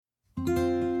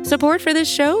Support for this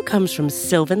show comes from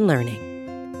Sylvan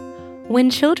Learning. When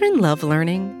children love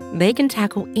learning, they can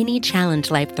tackle any challenge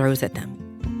life throws at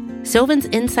them. Sylvan's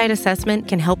Insight Assessment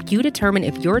can help you determine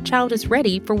if your child is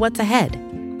ready for what's ahead.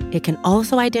 It can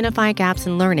also identify gaps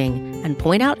in learning and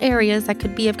point out areas that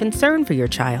could be of concern for your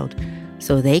child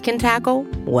so they can tackle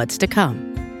what's to come.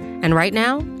 And right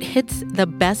now, it's the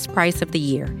best price of the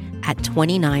year at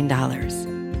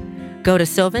 $29. Go to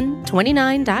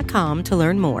sylvan29.com to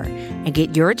learn more and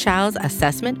get your child's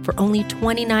assessment for only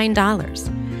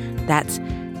 $29. That's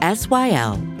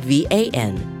SYLVAN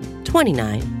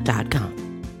 29.com.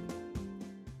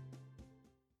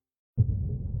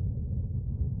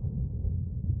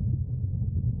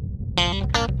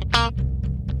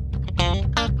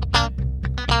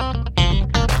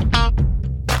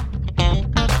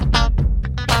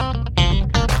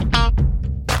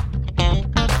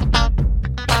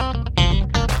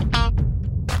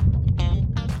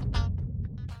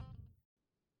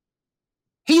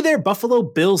 Hey there, Buffalo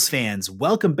Bills fans.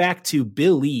 Welcome back to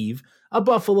Billieve, a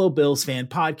Buffalo Bills fan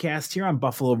podcast here on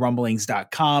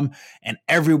BuffaloRumblings.com and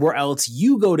everywhere else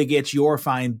you go to get your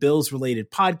fine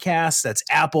Bills-related podcasts. That's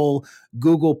Apple,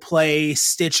 Google Play,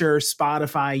 Stitcher,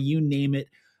 Spotify, you name it.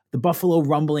 The Buffalo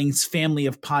Rumblings family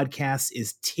of podcasts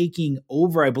is taking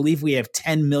over. I believe we have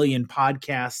 10 million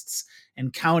podcasts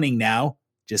and counting now.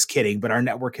 Just kidding, but our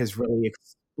network has really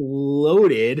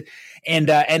exploded. And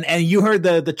you heard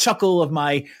the chuckle of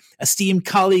my esteemed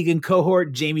colleague and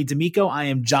cohort, Jamie D'Amico. I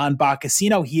am John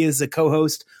Boccacino. He is the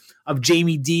co-host of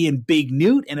Jamie D and Big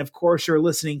Newt. And of course, you're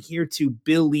listening here to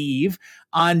Billieve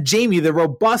on Jamie, the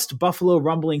robust Buffalo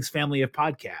Rumblings family of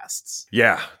podcasts.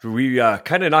 Yeah, we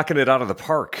kind of knocking it out of the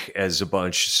park as a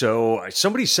bunch. So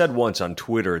somebody said once on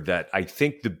Twitter that I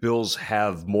think the Bills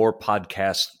have more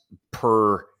podcasts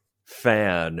per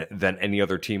fan than any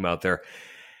other team out there.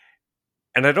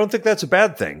 And I don't think that's a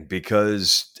bad thing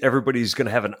because everybody's going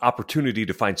to have an opportunity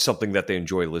to find something that they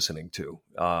enjoy listening to.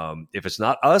 If it's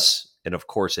not us, and of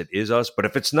course it is us, but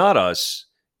if it's not us,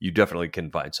 you definitely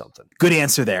can find something. Good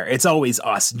answer there. It's always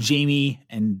us, Jamie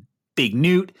and Big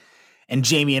Newt, and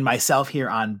Jamie and myself here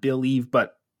on Billieve.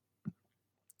 But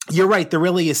you're right. There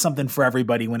really is something for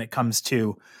everybody when it comes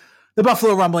to the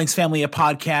Buffalo Rumblings family of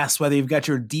podcasts, whether you've got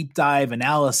your deep dive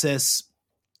analysis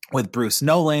with Bruce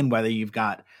Nolan, whether you've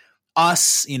got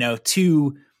us,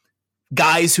 two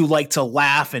guys who like to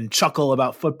laugh and chuckle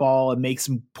about football and make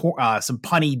some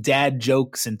punny dad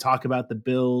jokes and talk about the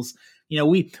Bills.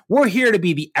 We're here to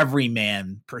be the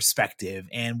everyman perspective,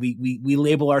 and we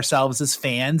label ourselves as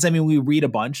fans. I mean, we read a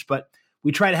bunch, but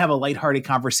we try to have a lighthearted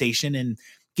conversation and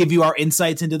give you our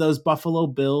insights into those Buffalo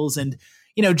Bills. And,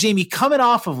 Jamie, coming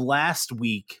off of last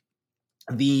week,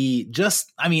 I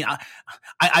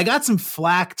got some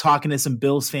flack talking to some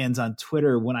Bills fans on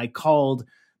Twitter when I called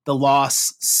the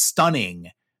loss stunning.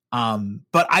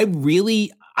 But I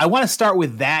want to start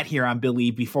with that here on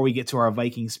Billieve before we get to our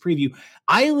Vikings preview.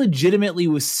 I legitimately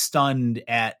was stunned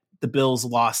at the Bills'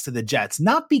 loss to the Jets,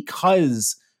 not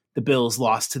because the Bills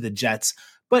lost to the Jets,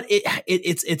 but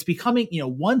it's becoming,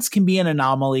 once can be an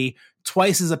anomaly,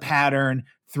 twice is a pattern,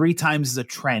 3 times is a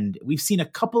trend. We've seen a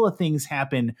couple of things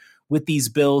happen with these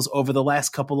Bills over the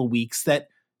last couple of weeks that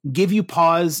give you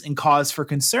pause and cause for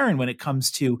concern when it comes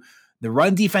to the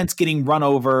run defense getting run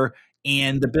over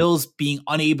and the Bills being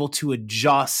unable to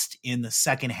adjust in the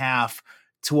second half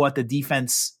to what the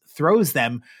defense throws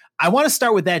them. I want to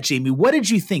start with that, Jamie. What did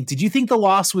you think? Did you think the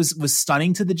loss was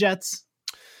stunning to the Jets?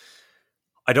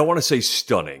 I don't want to say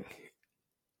stunning.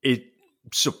 It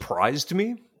surprised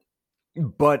me,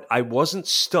 but I wasn't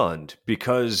stunned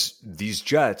because these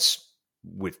Jets,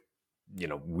 we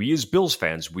as Bills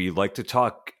fans, we like to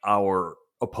talk our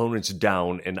opponents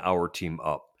down and our team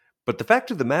up. But the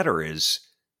fact of the matter is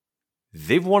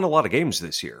they've won a lot of games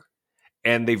this year,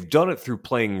 and they've done it through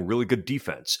playing really good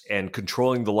defense and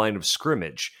controlling the line of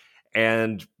scrimmage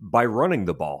and by running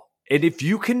the ball. And if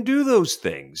you can do those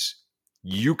things,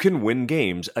 you can win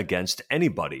games against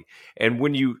anybody. And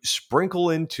when you sprinkle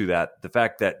into that the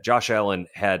fact that Josh Allen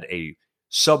had a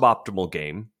suboptimal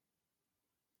game,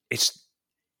 it's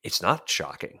not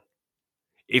shocking.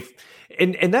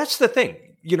 And that's the thing.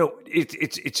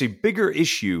 It's a bigger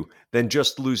issue than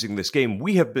just losing this game.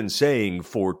 We have been saying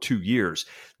for 2 years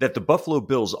that the Buffalo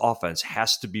Bills offense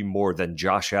has to be more than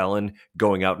Josh Allen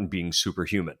going out and being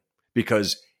superhuman,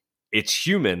 because it's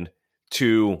human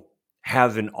to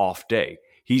have an off day.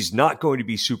 He's not going to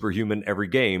be superhuman every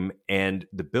game, and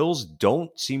the Bills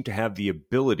don't seem to have the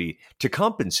ability to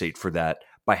compensate for that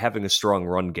by having a strong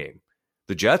run game.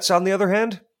 The Jets, on the other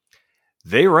hand,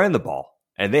 they ran the ball,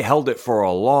 And they held it for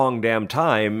a long damn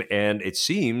time, and it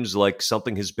seems like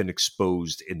something has been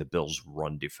exposed in the Bills'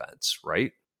 run defense,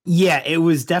 right? Yeah, it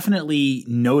was definitely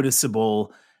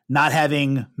noticeable not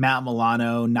having Matt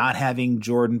Milano, not having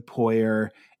Jordan Poyer,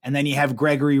 and then you have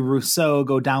Gregory Rousseau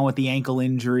go down with the ankle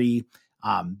injury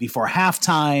before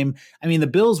halftime. I mean, the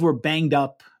Bills were banged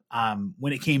up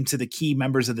when it came to the key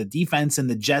members of the defense, and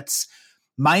the Jets,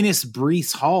 minus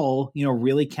Breece Hall,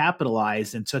 really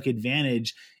capitalized and took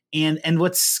advantage. And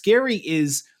what's scary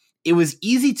is it was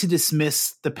easy to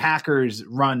dismiss the Packers'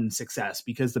 run success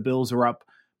because the Bills were up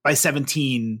by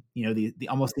 17, the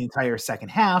almost the entire second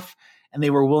half, and they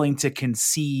were willing to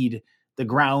concede the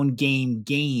ground game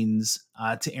gains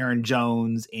to Aaron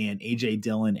Jones and AJ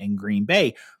Dillon and Green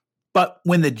Bay. But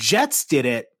when the Jets did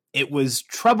it, it was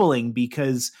troubling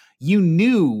because you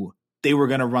knew they were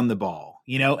going to run the ball,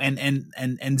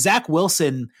 and Zach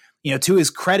Wilson, to his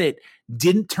credit,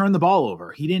 didn't turn the ball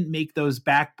over. He didn't make those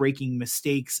back-breaking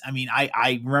mistakes. I mean,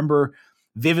 I remember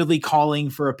vividly calling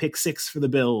for a pick six for the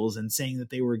Bills and saying that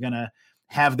they were going to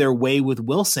have their way with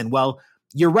Wilson. Well,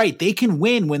 you're right. They can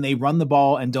win when they run the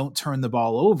ball and don't turn the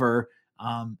ball over.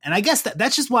 And I guess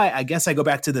that's just why I go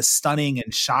back to the stunning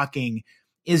and shocking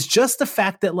is just the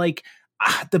fact that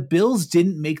the Bills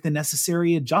didn't make the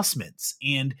necessary adjustments.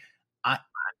 And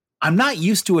I'm not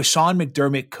used to a Sean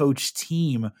McDermott coach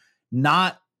team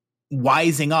not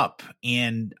wising up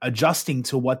and adjusting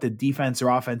to what the defense or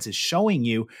offense is showing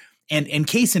you. And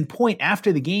case in point,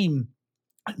 after the game,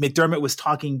 McDermott was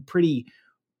talking pretty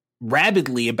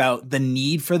rabidly about the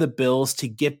need for the Bills to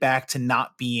get back to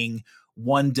not being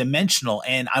one-dimensional.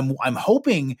 And I'm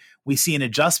hoping we see an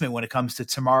adjustment when it comes to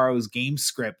tomorrow's game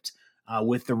script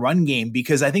with the run game,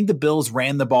 because I think the Bills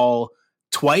ran the ball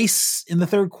twice in the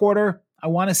third quarter. I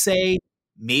want to say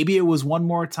maybe it was one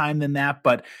more time than that,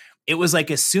 but it was like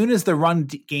as soon as the run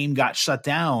game got shut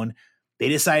down, they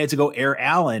decided to go Air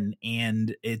Allen,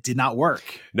 and it did not work.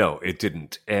 No, it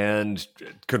didn't. And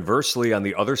conversely, on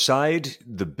the other side,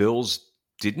 the Bills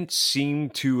didn't seem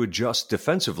to adjust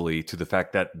defensively to the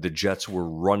fact that the Jets were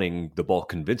running the ball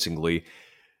convincingly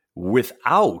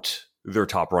without their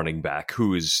top running back,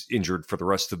 who is injured for the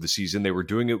rest of the season. They were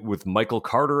doing it with Michael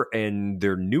Carter and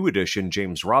their new addition,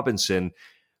 James Robinson.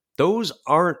 Those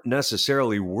aren't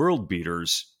necessarily world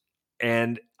beaters.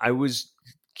 And I was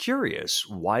curious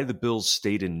why the Bills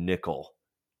stayed in nickel,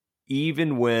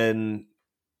 even when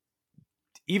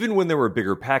there were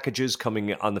bigger packages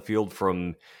coming on the field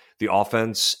from the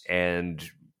offense and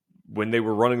when they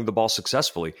were running the ball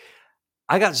successfully.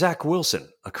 I got Zach Wilson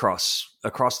across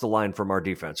the line from our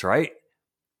defense, right?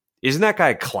 Isn't that guy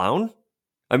a clown?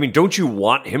 I mean, don't you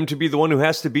want him to be the one who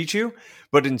has to beat you?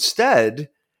 But instead,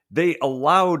 they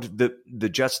allowed the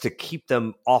Jets to keep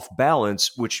them off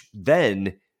balance, which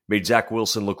then made Zach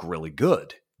Wilson look really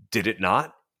good. Did it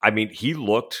not? I mean, he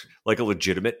looked like a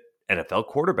legitimate NFL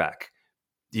quarterback.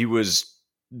 He was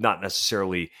not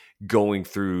necessarily going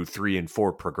through 3 and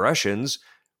 4 progressions,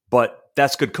 but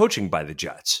that's good coaching by the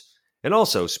Jets. And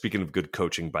also, speaking of good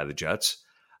coaching by the Jets,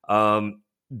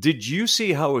 did you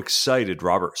see how excited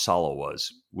Robert Saleh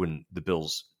was when the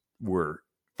Bills were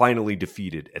finally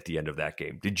defeated at the end of that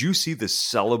game? Did you see the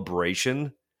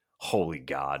celebration? Holy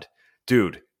God.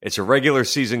 Dude, it's a regular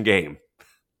season game.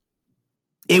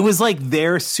 It was like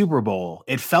their Super Bowl.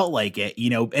 It felt like it,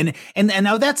 and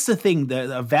now that's the thing,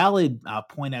 the valid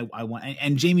point I want,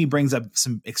 and Jamie brings up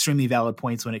some extremely valid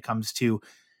points when it comes to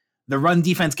the run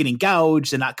defense getting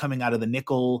gouged and not coming out of the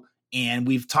nickel. And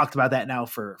we've talked about that now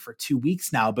for 2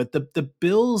 weeks now, but the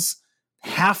Bills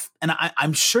have, and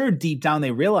I'm sure deep down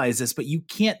they realize this, but you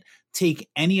can't take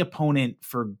any opponent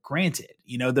for granted.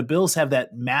 The Bills have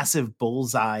that massive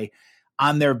bullseye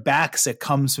on their backs that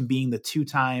comes from being the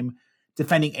 2-time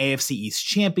defending AFC East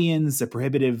champions, the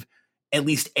prohibitive, at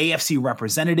least AFC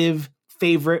representative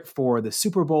favorite for the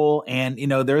Super Bowl. And,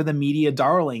 they're the media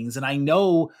darlings. And I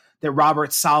know that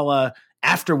Robert Saleh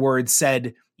afterwards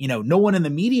said, no one in the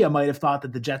media might have thought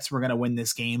that the Jets were going to win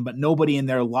this game, but nobody in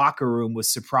their locker room was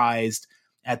surprised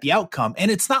at the outcome.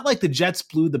 And it's not like the Jets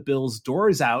blew the Bills'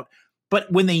 doors out,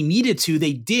 but when they needed to,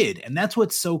 they did. And that's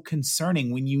what's so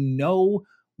concerning, when you know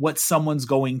what someone's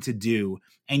going to do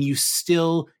and you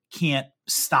still can't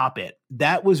stop it.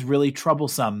 That was really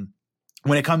troublesome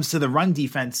when it comes to the run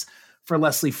defense for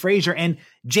Leslie Frazier. And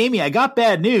Jamie, I got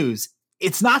bad news.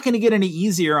 It's not going to get any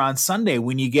easier on Sunday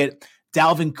when you get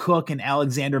Dalvin Cook and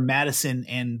Alexander Mattison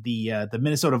and the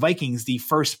Minnesota Vikings, the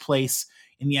first place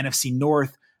in the NFC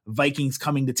North Vikings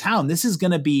coming to town. This is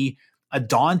going to be a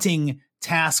daunting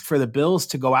task for the Bills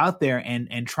to go out there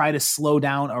and try to slow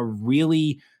down a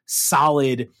really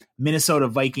solid Minnesota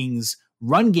Vikings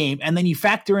run game. And then you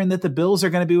factor in that the Bills are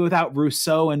going to be without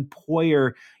Rousseau and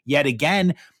Poyer yet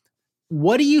again.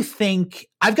 What do you think?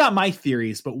 I've got my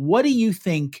theories, but what do you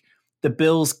think the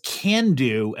Bills can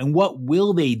do, and what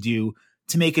will they do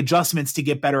to make adjustments to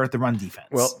get better at the run defense?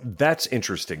 Well, that's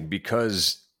interesting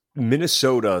because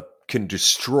Minnesota can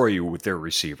destroy you with their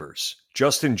receivers.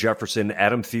 Justin Jefferson,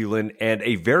 Adam Thielen, and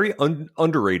a very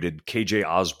underrated KJ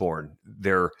Osborne,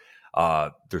 their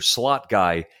slot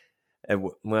guy. And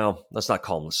well, let's not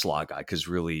call him the slot guy because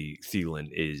really Thielen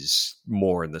is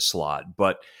more in the slot.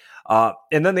 But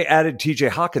and then they added TJ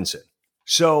Hawkinson.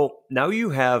 So now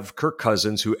you have Kirk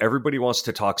Cousins, who everybody wants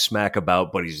to talk smack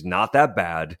about, but he's not that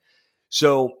bad.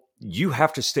 So you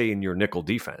have to stay in your nickel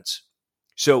defense.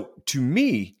 So to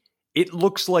me, it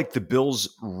looks like the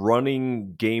Bills'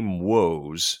 running game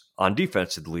woes, on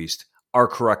defense at least, are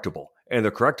correctable. And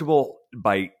they're correctable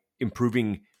by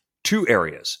improving two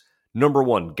areas. Number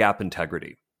one, gap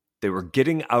integrity. They were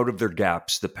getting out of their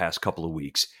gaps the past couple of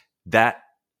weeks.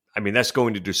 That's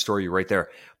going to destroy you right there.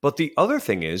 But the other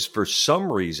thing is, for some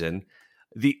reason,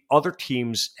 the other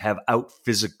teams have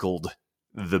out-physicaled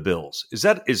the Bills. Is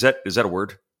that a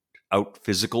word?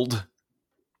 Out-physicaled?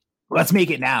 Let's make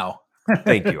it now.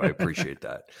 Thank you. I appreciate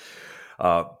that.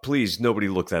 Please, nobody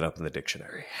look that up in the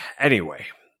dictionary. Anyway.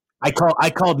 I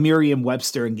called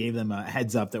Merriam-Webster and gave them a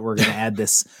heads up that we're going to add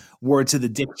this word to the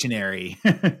dictionary.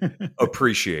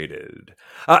 Appreciated.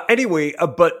 Anyway,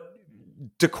 but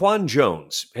Daquan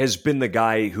Jones has been the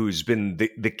guy who's been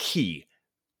the key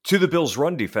to the Bills'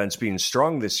 run defense being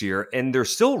strong this year, and they're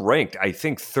still ranked, I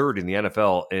think, third in the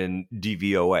NFL in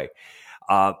DVOA.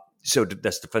 So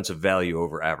that's defensive value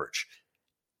over average.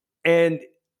 And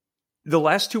the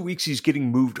last 2 weeks, he's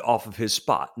getting moved off of his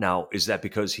spot. Now, is that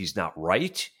because he's not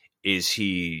right? Is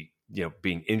he,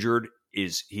 being injured?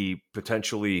 Is he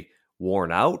potentially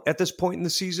worn out at this point in the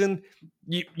season?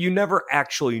 You never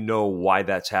actually know why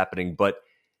that's happening, but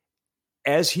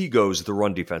as he goes, the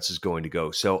run defense is going to go.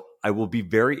 So I will be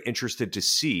very interested to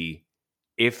see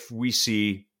if we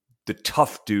see the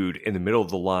tough dude in the middle of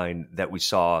the line that we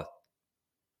saw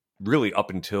really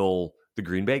up until the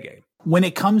Green Bay game. When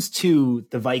it comes to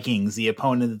the Vikings, the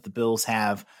opponent that the Bills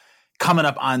have coming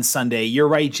up on Sunday, you're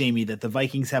right, Jamie, that the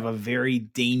Vikings have a very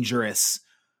dangerous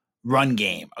run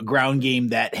game, a ground game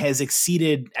that has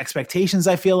exceeded expectations,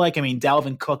 I feel like. I mean,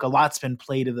 Dalvin Cook, a lot's been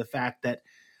played to the fact that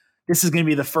this is going to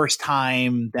be the first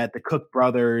time that the Cook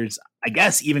brothers, I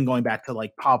guess even going back to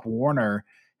like Pop Warner,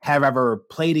 have ever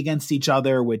played against each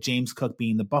other, with James Cook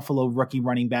being the Buffalo rookie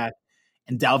running back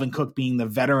and Dalvin Cook being the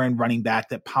veteran running back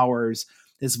that powers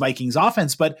this Vikings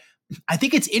offense. But I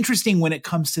think it's interesting when it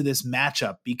comes to this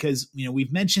matchup because,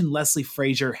 we've mentioned Leslie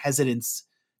Frazier hesitance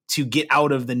to get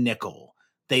out of the nickel.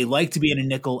 They like to be in a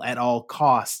nickel at all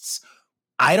costs.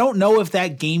 I don't know if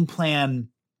that game plan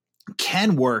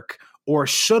can work or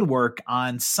should work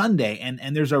on Sunday.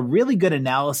 And there's a really good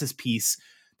analysis piece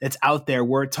that's out there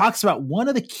where it talks about one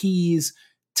of the keys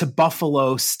to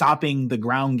Buffalo stopping the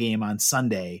ground game on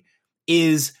Sunday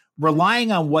is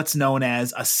relying on what's known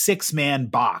as a 6-man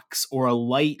box or a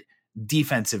light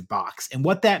defensive box. And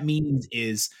what that means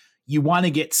is you want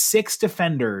to get 6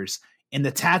 defenders in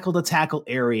the tackle-to-tackle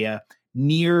area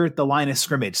near the line of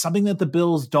scrimmage, something that the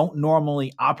Bills don't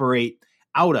normally operate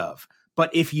out of.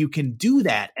 But if you can do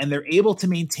that and they're able to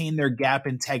maintain their gap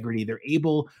integrity, they're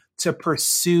able to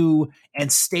pursue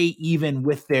and stay even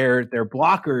with their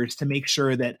blockers to make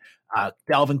sure that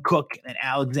Dalvin Cook and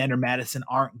Alexander Mattison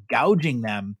aren't gouging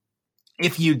them.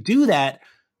 If you do that,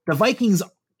 the Vikings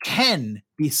can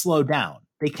be slowed down.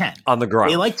 They can. On the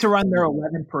ground. They like to run their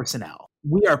 11 personnel.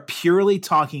 We are purely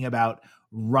talking about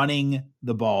running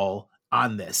the ball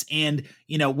on this. And,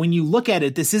 when you look at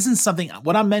it, this isn't something,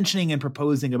 what I'm mentioning and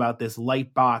proposing about this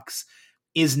light box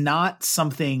is not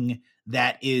something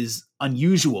that is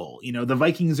unusual. The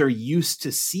Vikings are used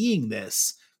to seeing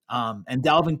this. And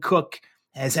Dalvin Cook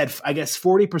has had, I guess,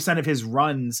 40% of his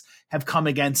runs have come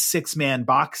against 6-man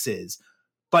boxes,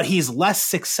 but he's less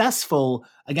successful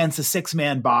against a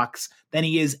 6-man box than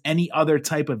he is any other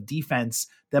type of defense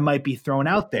that might be thrown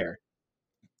out there.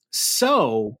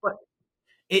 So, but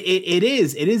it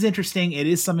is interesting. It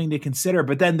is something to consider.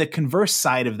 But then the converse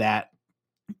side of that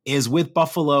is with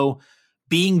Buffalo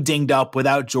being dinged up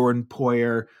without Jordan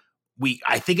Poyer.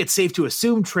 I think it's safe to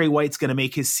assume Trey White's going to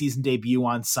make his season debut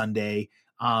on Sunday.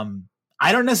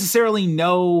 I don't necessarily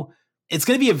know. It's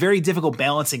going to be a very difficult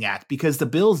balancing act because the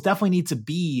Bills definitely need to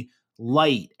be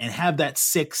light and have that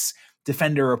 6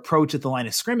 defender approach at the line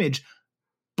of scrimmage.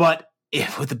 But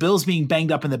with the Bills being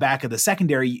banged up in the back of the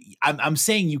secondary, I'm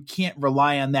saying you can't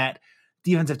rely on that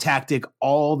defensive tactic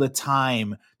all the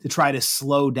time to try to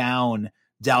slow down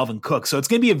Dalvin Cook. So it's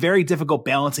going to be a very difficult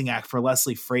balancing act for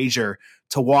Leslie Frazier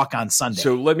to walk on Sunday.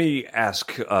 So let me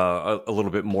ask a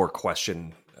little bit more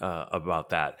question about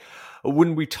that.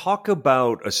 When we talk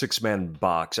about a six-man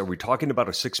box, are we talking about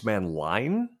a six-man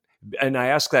line? And I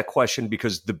ask that question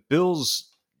because the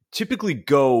Bills typically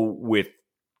go with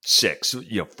six,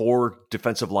 4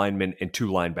 defensive linemen and 2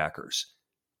 linebackers.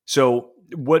 So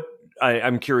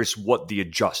I'm curious what the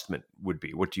adjustment would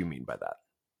be. What do you mean by that?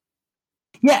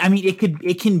 Yeah, I mean,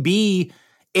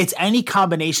 it's any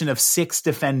combination of 6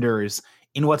 defenders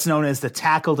in what's known as the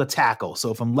tackle to tackle.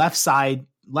 So from left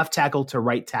tackle to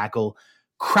right tackle,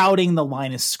 crowding the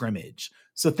line of scrimmage.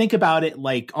 So think about it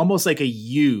like almost like a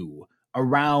U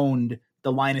around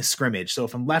the line of scrimmage. So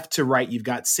from left to right, you've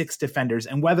got 6 defenders.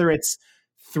 And whether it's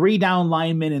 3 down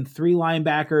linemen and 3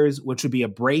 linebackers, which would be a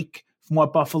break from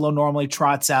what Buffalo normally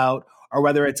trots out, or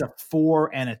whether it's a 4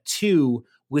 and a 2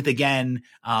 with, again,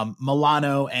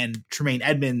 Milano and Tremaine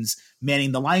Edmonds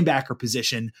manning the linebacker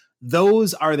position.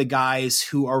 Those are the guys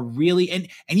who are really, and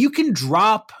you can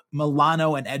drop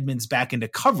Milano and Edmonds back into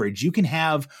coverage. You can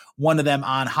have one of them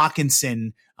on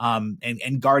Hawkinson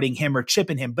and guarding him or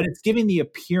chipping him, but it's giving the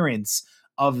appearance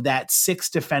of that 6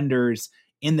 defenders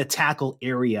in the tackle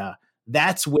area.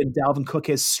 That's when Dalvin Cook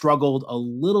has struggled a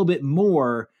little bit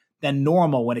more than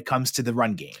normal when it comes to the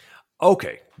run game.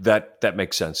 Okay, that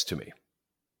makes sense to me.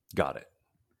 Got it.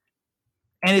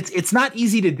 And it's not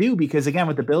easy to do because, again,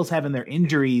 with the Bills having their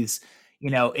injuries,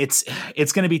 it's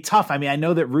going to be tough. I mean, I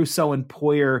know that Russo and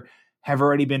Poyer have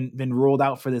already been ruled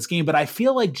out for this game, but I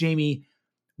feel like, Jamie,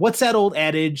 what's that old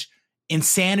adage?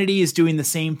 Insanity is doing the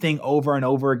same thing over and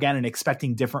over again and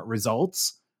expecting different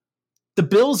results. The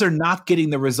Bills are not getting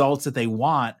the results that they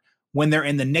want when they're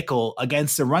in the nickel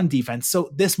against the run defense. So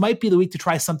this might be the week to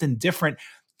try something different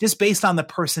just based on the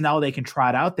personnel they can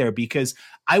trot out there, because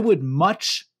I would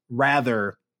much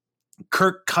rather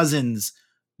Kirk Cousins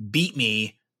beat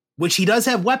me, which he does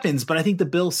have weapons, but I think the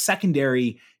Bills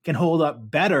secondary can hold up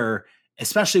better,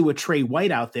 especially with Trey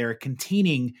White out there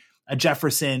containing a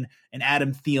Jefferson, an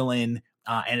Adam Thielen,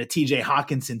 and a TJ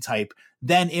Hawkinson type.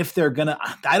 Then if they're going to,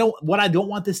 what I don't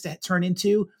want this to turn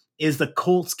into is the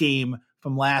Colts game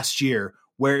from last year,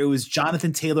 where it was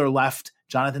Jonathan Taylor left,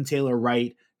 Jonathan Taylor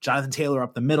right, Jonathan Taylor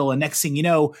up the middle. And next thing you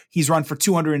know, he's run for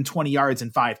 220 yards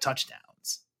and 5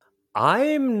 touchdowns.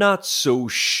 I'm not so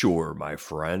sure, my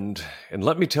friend. And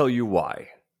let me tell you why.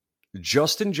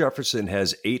 Justin Jefferson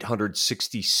has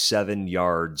 867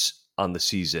 yards on the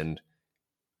season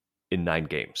in 9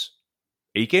 games.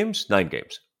 8 games? 9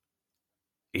 games.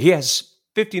 He has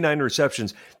 59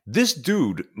 receptions. This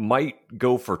dude might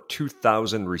go for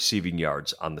 2,000 receiving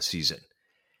yards on the season.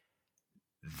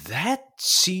 That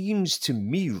seems to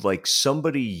me like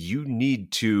somebody you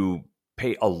need to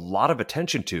pay a lot of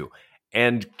attention to.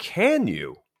 And can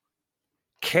you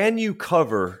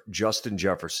cover Justin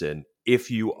Jefferson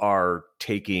if you are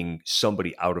taking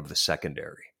somebody out of the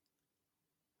secondary?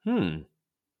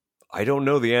 I don't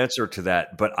know the answer to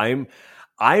that, but I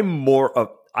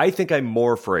think I'm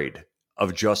more afraid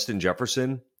of Justin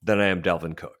Jefferson than I am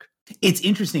Dalvin Cook. It's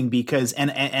interesting because, and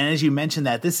as you mentioned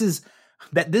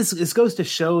this goes to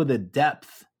show the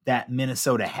depth that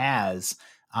Minnesota has.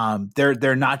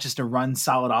 They're not just a run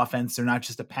solid offense. They're not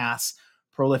just a pass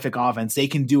prolific offense. They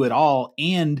can do it all.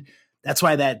 And that's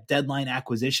why that deadline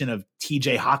acquisition of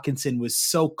TJ Hawkinson was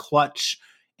so clutch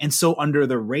and so under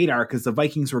the radar, because the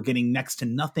Vikings were getting next to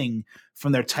nothing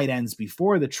from their tight ends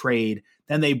before the trade.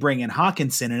 Then they bring in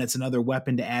Hawkinson, and it's another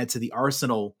weapon to add to the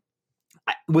arsenal.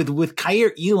 With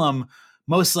Kaiir Elam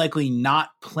most likely not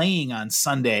playing on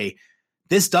Sunday,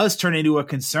 this does turn into a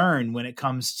concern when it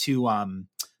comes to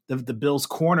the Bills'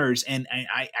 corners. And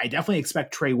I definitely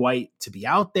expect Trey White to be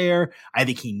out there. I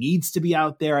think he needs to be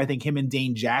out there. I think him and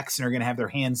Dane Jackson are going to have their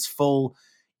hands full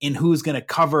in who's going to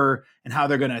cover and how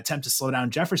they're going to attempt to slow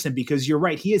down Jefferson, because you're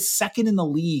right. He is second in the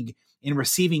league in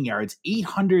receiving yards,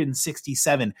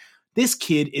 867. This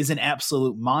kid is an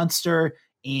absolute monster.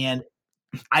 And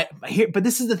but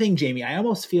this is the thing, Jamie, I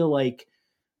almost feel like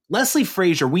Leslie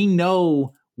Frazier, we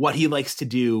know what he likes to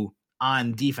do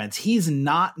on defense. He's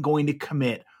not going to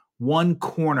commit one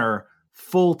corner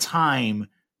full time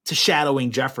to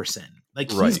shadowing Jefferson.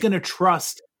 He's going to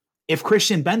trust, if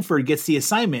Christian Benford gets the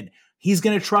assignment, he's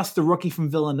going to trust the rookie from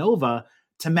Villanova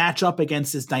to match up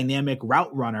against this dynamic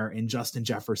route runner in Justin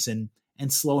Jefferson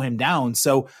and slow him down.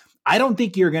 So I don't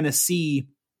think you're going to see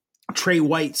Trey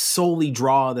White solely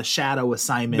draw the shadow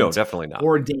assignment. No, definitely not.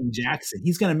 Or Dane Jackson.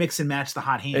 He's going to mix and match the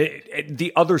hot hand.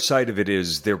 The other side of it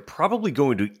is they're probably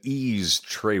going to ease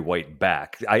Trey White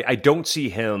back. I don't see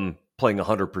him playing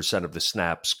 100% of the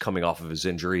snaps coming off of his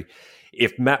injury.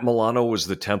 If Matt Milano was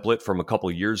the template from a couple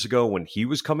of years ago when he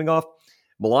was coming off,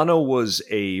 Milano was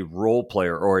a role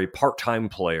player or a part-time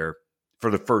player for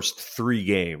the first 3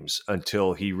 games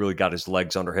until he really got his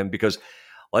legs under him. Because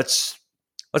let's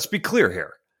be clear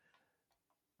here.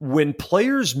 When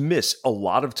players miss a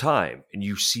lot of time, and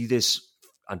you see this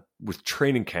with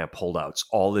training camp holdouts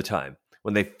all the time,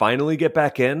 when they finally get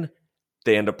back in,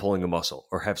 they end up pulling a muscle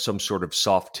or have some sort of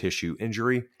soft tissue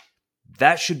injury.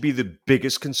 That should be the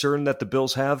biggest concern that the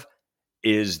Bills have,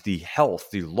 is the health,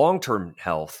 the long-term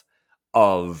health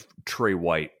of Trey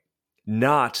White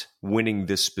not winning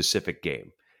this specific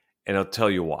game. And I'll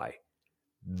tell you why.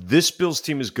 This Bills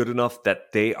team is good enough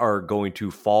that they are going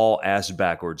to fall ass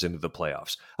backwards into the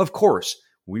playoffs. Of course,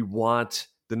 we want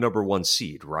the number 1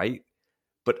 seed, right?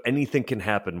 But anything can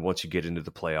happen once you get into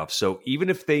the playoffs. So even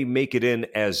if they make it in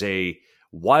as a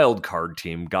wild card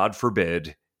team, God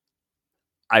forbid,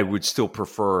 I would still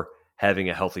prefer having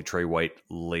a healthy Trey White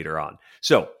later on.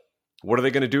 So what are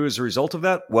they going to do as a result of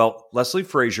that? Well, Leslie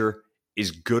Frazier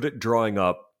is good at drawing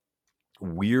up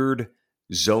weird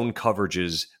zone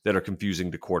coverages that are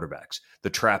confusing to quarterbacks, the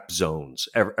trap zones,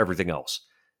 everything else.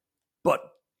 But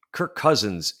Kirk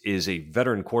Cousins is a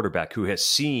veteran quarterback who has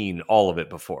seen all of it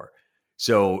before.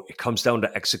 So it comes down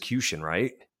to execution,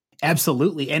 right?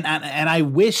 Absolutely. And I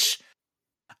wish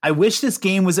this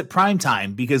game was at prime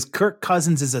time, because Kirk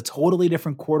Cousins is a totally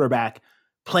different quarterback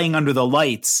playing under the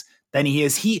lights than he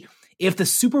is. If the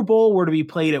Super Bowl were to be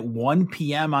played at 1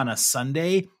 p.m. on a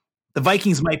Sunday, the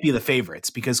Vikings might be the favorites,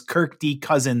 because Kirk D.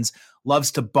 Cousins loves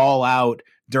to ball out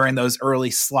during those early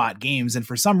slot games. And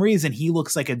for some reason, he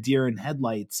looks like a deer in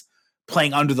headlights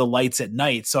playing under the lights at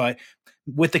night. So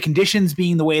with the conditions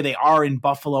being the way they are in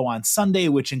Buffalo on Sunday,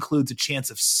 which includes a chance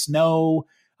of snow,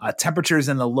 temperatures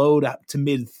in the low to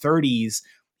mid 30s,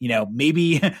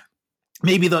 maybe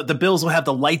the Bills will have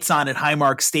the lights on at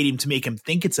Highmark Stadium to make him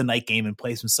think it's a night game and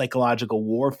play some psychological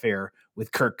warfare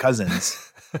with Kirk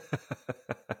Cousins.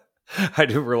 I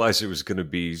didn't realize it was going to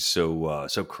be so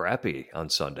crappy on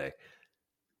Sunday.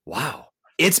 Wow.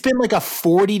 It's been like a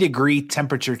 40-degree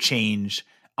temperature change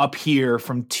up here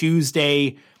from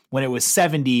Tuesday when it was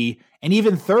 70, and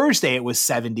even Thursday it was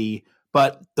 70,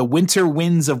 but the winter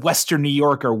winds of Western New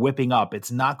York are whipping up.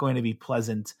 It's not going to be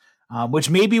pleasant, which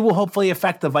maybe will hopefully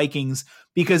affect the Vikings,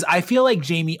 because I feel like,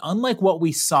 Jamie, unlike what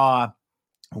we saw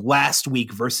last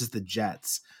week versus the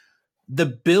Jets, the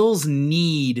Bills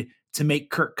need to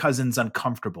make Kirk Cousins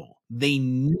uncomfortable. They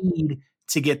need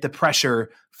to get the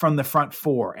pressure from the front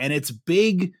 4, and it's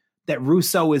big that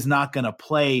Russo is not going to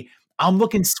play. I'm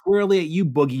looking squarely at you,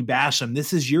 Boogie Basham.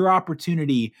 This is your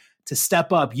opportunity to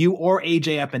step up, you or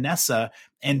AJ Epinesa,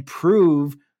 and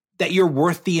prove that you're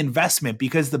worth the investment,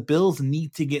 because the Bills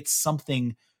need to get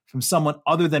something from someone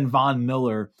other than Von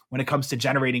Miller when it comes to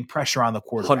generating pressure on the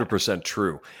quarterback. 100%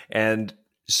 true. And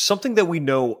something that we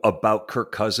know about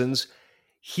Kirk Cousins,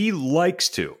 he likes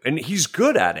to, and he's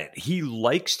good at it, he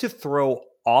likes to throw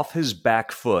off his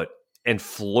back foot and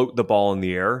float the ball in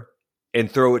the air and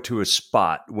throw it to a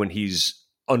spot when he's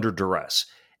under duress.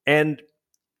 And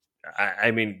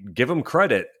I mean, give him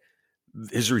credit.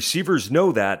 His receivers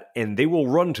know that, and they will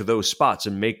run to those spots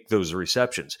and make those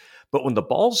receptions. But when the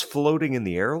ball's floating in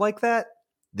the air like that,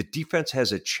 the defense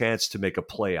has a chance to make a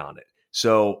play on it.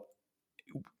 So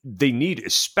they need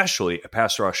especially a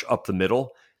pass rush up the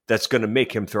middle that's going to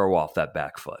make him throw off that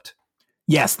back foot.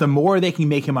 Yes, the more they can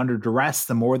make him under duress,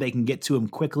 the more they can get to him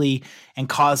quickly and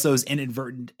cause those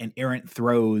inadvertent and errant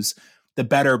throws, the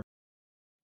better.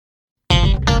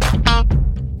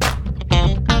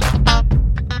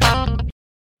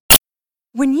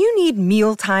 When you need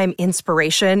mealtime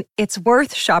inspiration, it's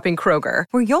worth shopping Kroger,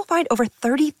 where you'll find over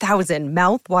 30,000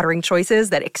 mouth-watering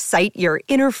choices that excite your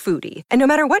inner foodie. And no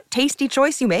matter what tasty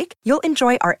choice you make, you'll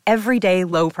enjoy our everyday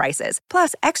low prices,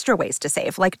 plus extra ways to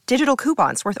save, like digital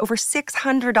coupons worth over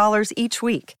 $600 each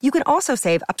week. You can also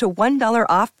save up to $1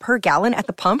 off per gallon at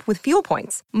the pump with fuel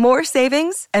points. More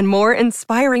savings and more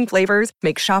inspiring flavors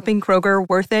make shopping Kroger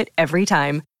worth it every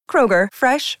time. Kroger,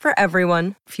 fresh for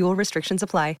everyone. Fuel restrictions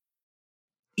apply.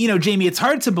 Jamie, it's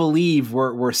hard to believe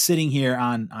we're sitting here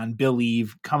on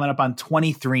Billieve, coming up on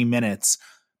 23 minutes.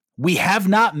 We have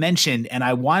not mentioned, and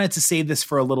I wanted to save this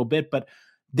for a little bit, but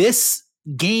this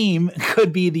game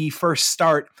could be the first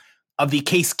start of the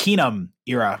Case Keenum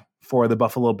era for the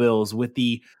Buffalo Bills, with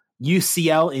the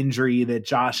UCL injury that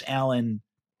Josh Allen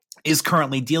is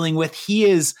currently dealing with. He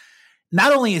is,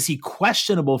 not only is he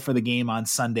questionable for the game on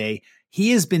Sunday,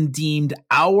 he has been deemed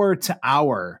hour to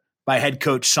hour by head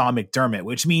coach Sean McDermott,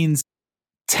 which means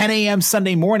 10 a.m.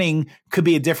 Sunday morning could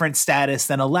be a different status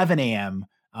than 11 a.m.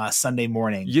 Sunday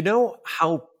morning. You know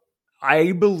how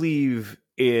I believe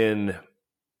in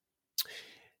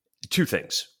two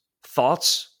things.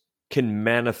 Thoughts can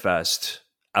manifest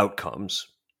outcomes,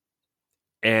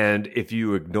 and if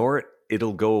you ignore it,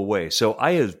 it'll go away. So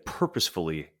I have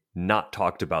purposefully not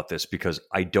talked about this because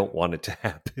I don't want it to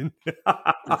happen.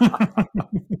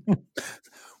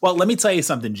 Well, let me tell you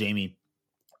something, Jamie.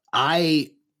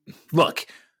 Look,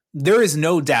 there is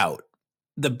no doubt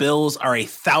the Bills are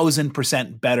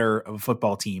 1,000% better of a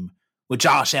football team with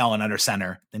Josh Allen under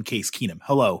center than Case Keenum.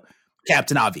 Hello,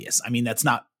 Captain Obvious. I mean, that's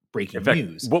not breaking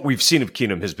news. What we've seen of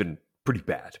Keenum has been pretty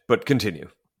bad, but continue.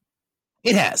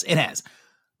 It has.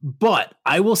 But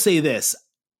I will say this,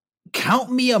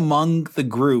 count me among the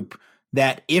group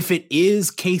that if it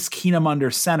is Case Keenum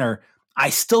under center, I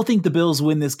still think the Bills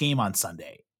win this game on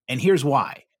Sunday. And here's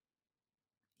why.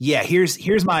 Yeah,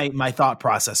 here's my thought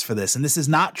process for this. And this is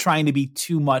not trying to be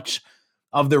too much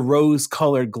of the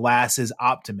rose-colored glasses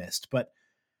optimist, but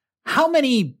how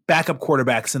many backup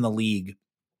quarterbacks in the league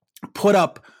put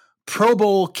up Pro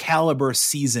Bowl caliber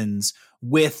seasons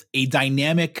with a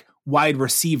dynamic wide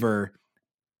receiver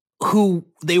who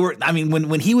they were, I mean,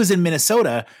 when he was in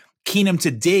Minnesota, Keenum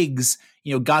to Diggs,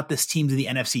 got this team to the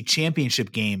NFC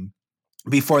Championship game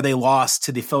before they lost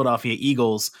to the Philadelphia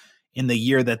Eagles in the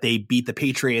year that they beat the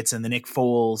Patriots in the Nick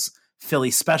Foles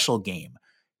Philly special game.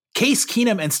 Case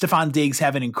Keenum and Stephon Diggs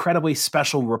have an incredibly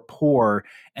special rapport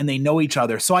and they know each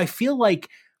other. So I feel like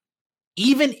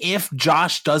even if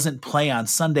Josh doesn't play on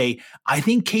Sunday, I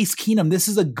think Case Keenum, this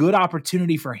is a good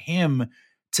opportunity for him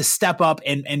to step up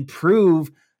and prove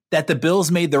that the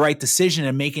Bills made the right decision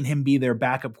in making him be their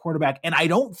backup quarterback. And I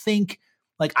don't think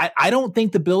I don't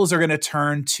think the Bills are going to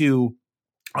turn to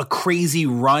a crazy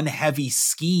run heavy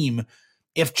scheme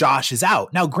if Josh is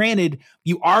out. Now, granted,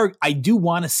 I do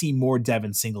want to see more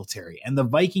Devin Singletary, and the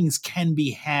Vikings can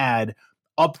be had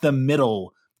up the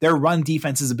middle. Their run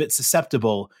defense is a bit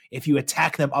susceptible if you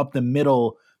attack them up the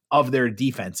middle of their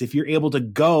defense. If you're able to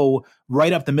go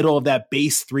right up the middle of that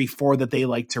base 3-4 that they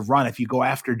like to run, if you go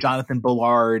after Jonathan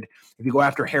Bullard, if you go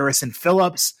after Harrison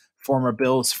Phillips, former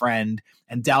Bills friend,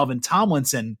 and Dalvin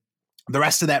Tomlinson, the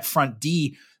rest of that front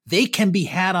D, they can be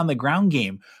had on the ground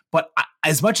game. But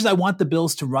as much as I want the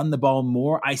Bills to run the ball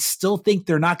more, I still think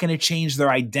they're not going to change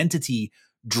their identity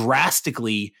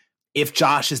drastically if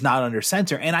Josh is not under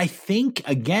center. And I think,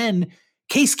 again,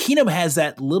 Case Keenum has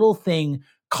that little thing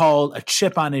called a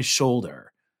chip on his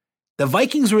shoulder. The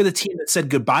Vikings were the team that said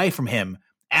goodbye from him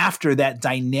after that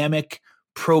dynamic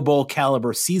Pro Bowl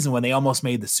caliber season when they almost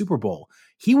made the Super Bowl.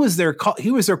 He was their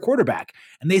quarterback,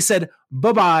 and they said,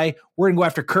 bye-bye, we're going to go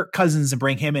after Kirk Cousins and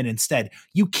bring him in instead.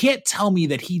 You can't tell me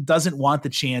that he doesn't want the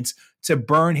chance to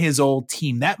burn his old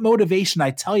team. That motivation, I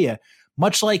tell you,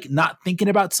 much like not thinking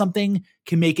about something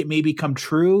can make it maybe come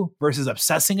true versus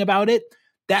obsessing about it,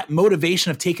 that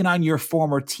motivation of taking on your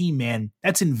former team, man,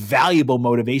 that's invaluable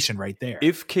motivation right there.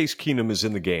 If Case Keenum is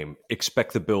in the game,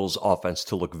 expect the Bills' offense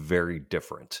to look very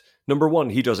different. Number one,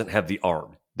 he doesn't have the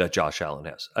arm that Josh Allen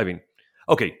has. I mean,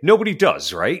 okay, nobody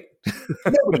does, right?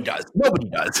 Nobody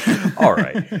does. All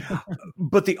right.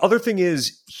 But the other thing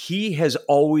is he has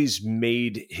always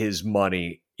made his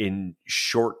money in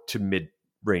short to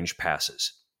mid-range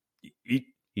passes.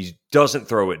 He doesn't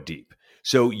throw it deep.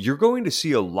 So you're going to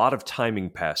see a lot of timing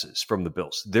passes from the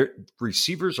Bills. Their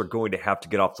receivers are going to have to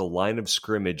get off the line of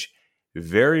scrimmage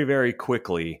very, very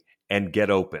quickly and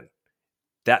get open.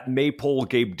 That may pull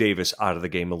Gabe Davis out of the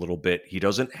game a little bit. He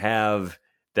doesn't have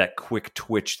that quick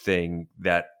twitch thing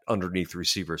that underneath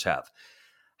receivers have.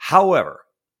 However,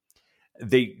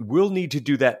 they will need to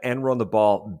do that and run the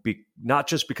ball, not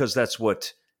just because that's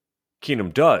what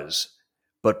Keenum does,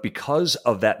 but because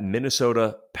of that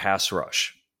Minnesota pass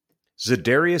rush.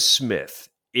 Zadarius Smith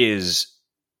is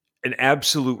an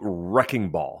absolute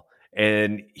wrecking ball,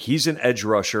 and he's an edge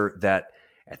rusher that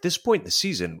at this point in the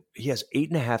season, he has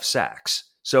 8.5 sacks.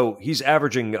 So he's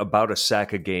averaging about a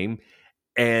sack a game,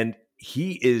 and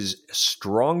he is a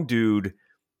strong dude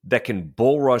that can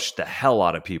bull rush the hell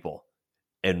out of people.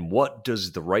 And what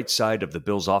does the right side of the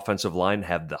Bills' offensive line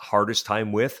have the hardest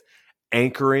time with?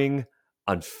 Anchoring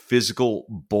on physical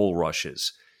bull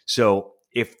rushes. So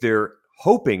if they're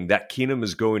hoping that Keenum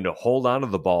is going to hold on to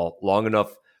the ball long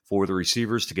enough for the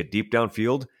receivers to get deep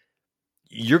downfield,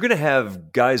 you're going to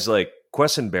have guys like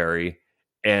Quessenberry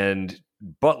and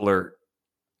Butler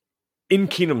in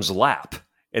Keenum's lap,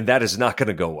 and that is not going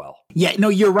to go well. Yeah, no,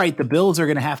 you're right. The Bills are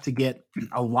going to have to get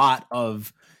a lot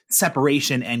of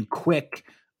separation and quick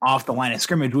off the line of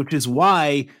scrimmage, which is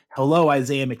why, hello,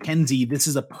 Isaiah McKenzie, this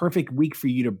is a perfect week for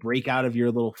you to break out of your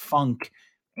little funk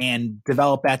and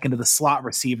develop back into the slot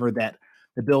receiver that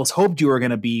the Bills hoped you were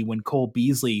going to be when Cole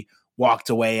Beasley walked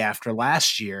away after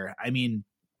last year. I mean,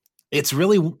 it's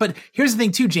really, but here's the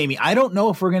thing too, Jamie. I don't know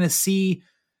if we're going to see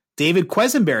David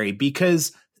Quesenberry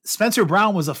because Spencer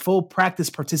Brown was a full practice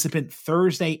participant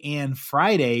Thursday and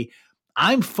Friday.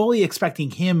 I'm fully expecting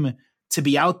him to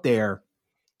be out there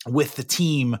with the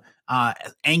team,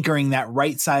 anchoring that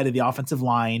right side of the offensive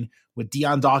line with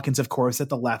Deion Dawkins, of course, at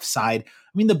the left side.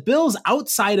 I mean, the Bills,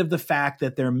 outside of the fact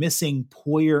that they're missing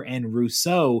Poyer and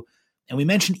Rousseau, and we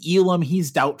mentioned Elam,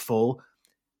 he's doubtful.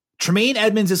 Tremaine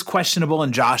Edmonds is questionable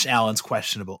and Josh Allen's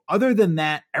questionable. Other than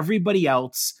that, everybody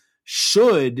else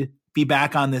should be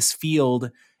back on this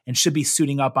field and should be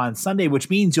suiting up on Sunday, which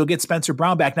means you'll get Spencer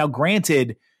Brown back. Now,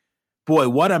 granted, boy,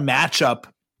 what a matchup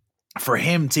for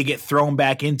him to get thrown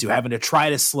back into, having to try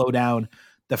to slow down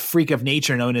the freak of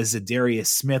nature known as Zadarius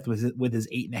Smith with his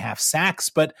 8.5 sacks.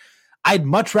 But I'd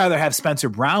much rather have Spencer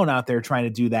Brown out there trying to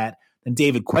do that than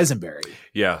David Quesenberry.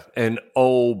 Yeah. And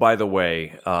oh, by the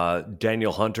way,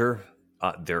 Daniel Hunter,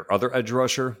 their other edge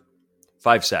rusher,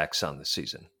 5 sacks on the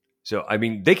season. So, I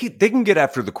mean, they can get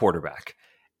after the quarterback.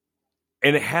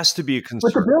 And it has to be a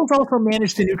concern. But the Bills also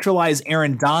managed to neutralize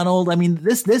Aaron Donald. I mean,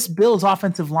 this Bills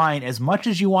offensive line, as much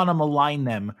as you want to malign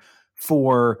them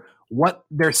for what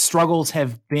their struggles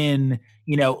have been,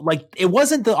 like it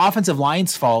wasn't the offensive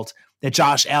line's fault that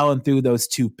Josh Allen threw those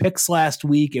 2 picks last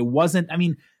week. It wasn't, I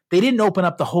mean, they didn't open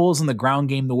up the holes in the ground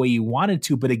game the way you wanted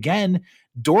to. But again,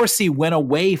 Dorsey went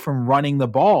away from running the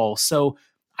ball. So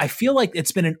I feel like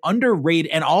it's been an underrated,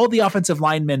 and all the offensive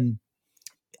linemen,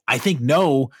 I think,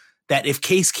 know that if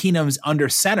Case Keenum's under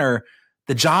center,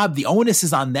 the onus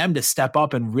is on them to step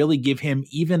up and really give him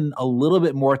even a little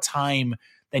bit more time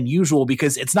than usual,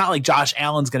 because it's not like Josh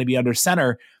Allen's going to be under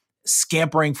center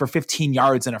scampering for 15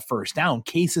 yards and a first down.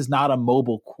 Case is not a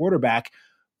mobile quarterback,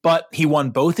 but he won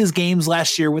both his games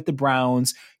last year with the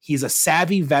Browns. He's a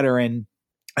savvy veteran.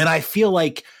 And I feel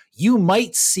like you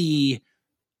might see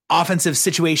offensive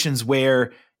situations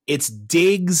where it's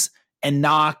Diggs and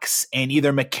Knox and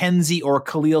either McKenzie or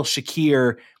Khalil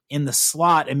Shakir in the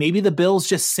slot. And maybe the Bills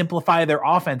just simplify their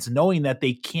offense, knowing that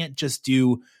they can't just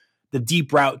do the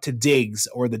deep route to Diggs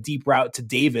or the deep route to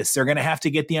Davis. They're going to have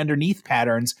to get the underneath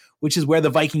patterns, which is where the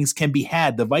Vikings can be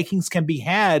had. The Vikings can be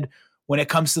had when it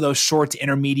comes to those short to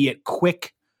intermediate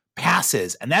quick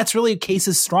passes. And that's really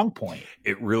Case's strong point.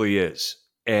 It really is.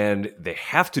 And they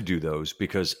have to do those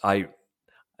because I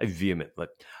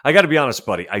got to be honest,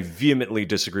 buddy. I vehemently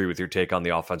disagree with your take on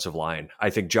the offensive line. I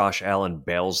think Josh Allen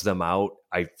bails them out.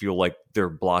 I feel like their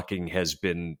blocking has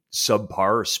been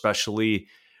subpar, especially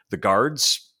the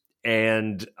guards.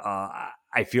 And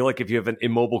I feel like if you have an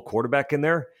immobile quarterback in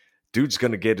there, dude's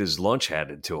going to get his lunch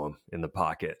handed to him in the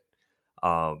pocket.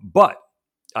 But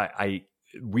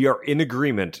we are in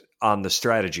agreement on the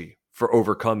strategy for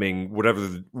overcoming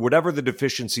whatever the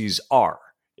deficiencies are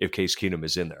if Case Keenum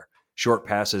is in there. Short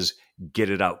passes, get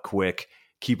it out quick,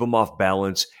 keep them off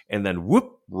balance, and then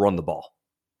run the ball.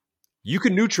 You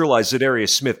can neutralize Zadarius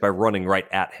Smith by running right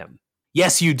at him.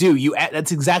 Yes, you do.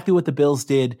 That's exactly what the Bills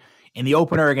did in the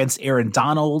opener against Aaron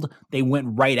Donald. They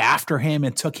went right after him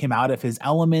and took him out of his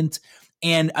element.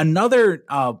 And another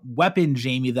weapon,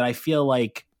 Jamie, that I feel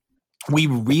like we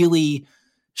really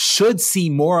should see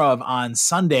more of on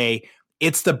Sunday,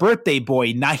 it's the birthday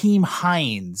boy, Nyheim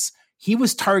Hines. He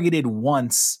was targeted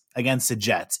once against the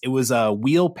Jets. It was a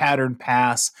wheel pattern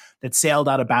pass that sailed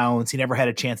out of bounds. He never had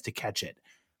a chance to catch it.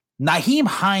 Nyheim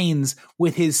Hines,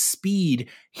 with his speed,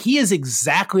 he is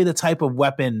exactly the type of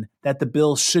weapon that the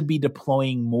Bills should be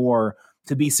deploying more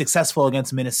to be successful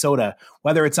against Minnesota,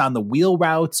 whether it's on the wheel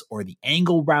routes or the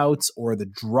angle routes or the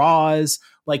draws.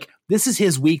 Like, this is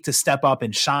his week to step up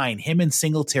and shine. Him and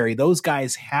Singletary, those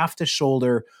guys have to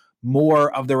shoulder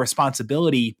more of the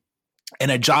responsibility in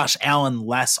a Josh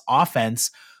Allen-less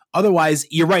offense. Otherwise,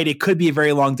 you're right, it could be a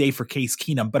very long day for Case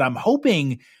Keenum. But I'm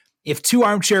hoping if 2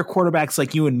 armchair quarterbacks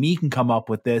like you and me can come up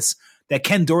with this, that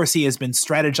Ken Dorsey has been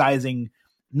strategizing,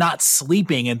 not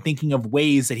sleeping, and thinking of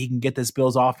ways that he can get this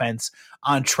Bills offense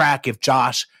on track if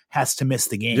Josh has to miss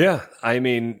the game. Yeah, I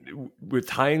mean, with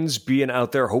Hines being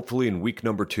out there, hopefully in week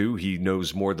number 2, he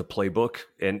knows more of the playbook.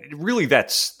 And really,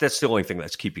 that's the only thing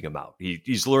that's keeping him out.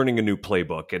 He's learning a new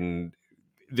playbook, and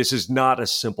this is not a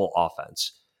simple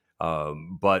offense.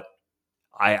 But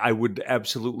I would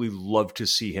absolutely love to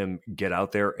see him get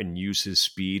out there and use his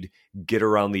speed, get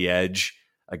around the edge,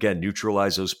 again,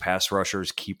 neutralize those pass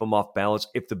rushers, keep them off balance.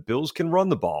 If the Bills can run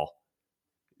the ball,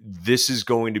 this is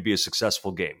going to be a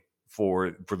successful game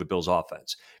for the Bills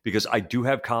offense, because I do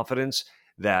have confidence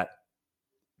that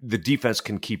the defense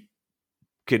can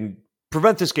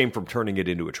prevent this game from turning it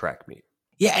into a track meet.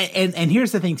 Yeah, and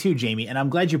here's the thing too, Jamie, and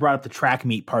I'm glad you brought up the track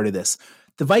meet part of this.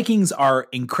 The Vikings are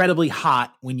incredibly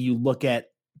hot when you look at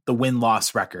the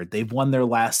win-loss record. They've won their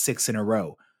last 6 in a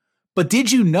row. But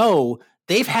did you know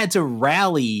they've had to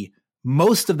rally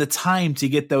most of the time to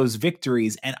get those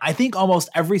victories? And I think almost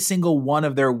every single one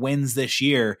of their wins this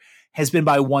year has been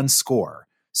by one score.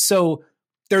 So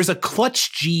there's a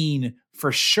clutch gene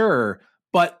for sure,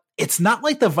 but it's not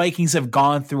like the Vikings have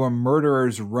gone through a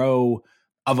murderer's row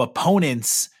of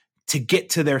opponents to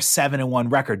get to their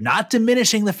 7-1 record, not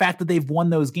diminishing the fact that they've won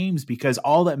those games, because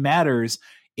all that matters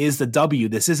is the W.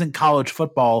 This isn't college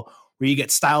football where you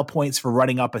get style points for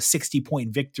running up a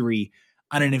 60-point victory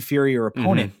on an inferior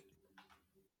opponent.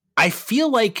 I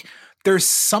feel like there's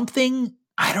something,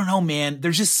 I don't know, man,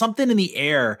 there's just something in the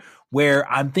air where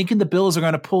I'm thinking the Bills are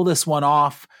going to pull this one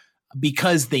off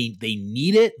because they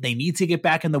need it. They need to get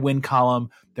back in the win column.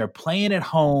 They're playing at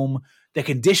home. The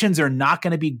conditions are not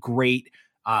going to be great.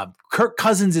 Kirk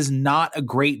Cousins is not a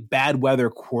great bad weather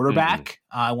quarterback.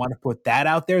 I want to put that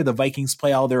out there. The Vikings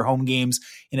play all their home games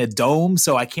in a dome,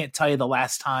 so I can't tell you the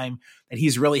last time that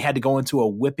he's really had to go into a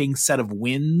whipping set of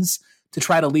wins to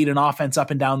try to lead an offense up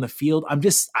and down the field.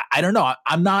 I don't know.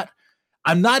 I'm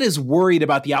not as worried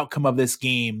about the outcome of this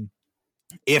game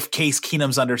if Case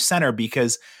Keenum's under center,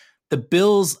 because the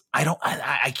Bills,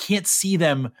 I can't see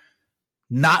them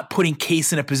not putting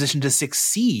Case in a position to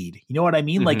succeed. You know what I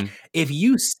mean? Like if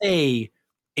you say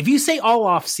all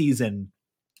off season,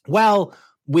 well,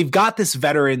 we've got this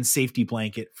veteran safety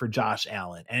blanket for Josh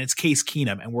Allen and it's Case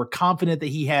Keenum, and we're confident that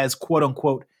he has quote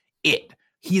unquote it.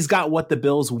 He's got what the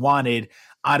Bills wanted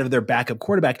out of their backup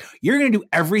quarterback. You're going to do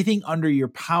everything under your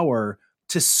power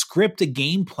to script a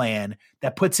game plan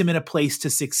that puts him in a place to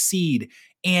succeed.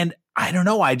 And I don't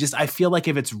know. I feel like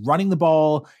if it's running the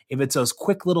ball, if it's those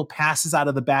quick little passes out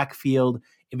of the backfield,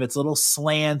 if it's little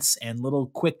slants and little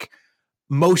quick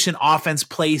motion offense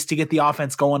plays to get the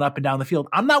offense going up and down the field,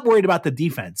 I'm not worried about the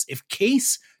defense. If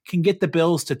Case can get the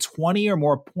Bills to 20 or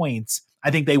more points,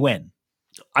 I think they win.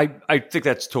 I think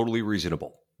that's totally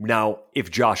reasonable. Now,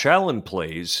 if Josh Allen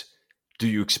plays, do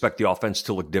you expect the offense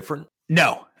to look different?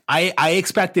 No. I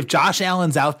expect if Josh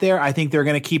Allen's out there, I think they're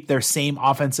going to keep their same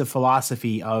offensive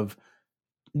philosophy of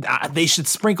they should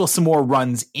sprinkle some more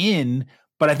runs in,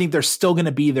 but I think they're still going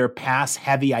to be their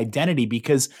pass-heavy identity,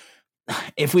 because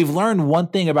if we've learned one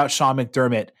thing about Sean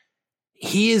McDermott,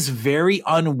 he is very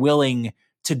unwilling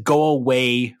to go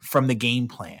away from the game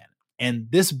plan. And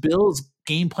this Bills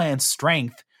game plan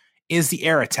strength is the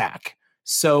air attack.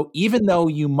 So even though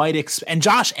you might and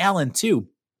Josh Allen too,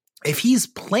 if he's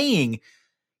playing,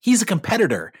 he's a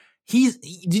competitor.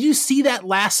 Did you see that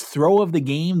last throw of the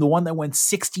game? The one that went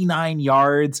 69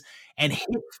 yards and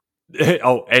hit.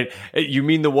 Oh, and you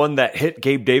mean the one that hit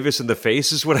Gabe Davis in the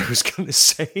face is what I was going to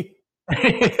say.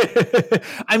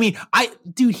 I mean,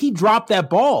 he dropped that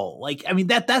ball. Like, I mean,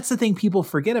 that's the thing people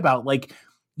forget about. Like,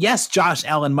 yes, Josh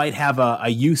Allen might have a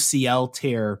UCL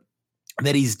tear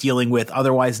that he's dealing with,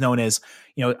 otherwise known as,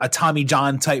 a Tommy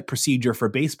John type procedure for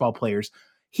baseball players.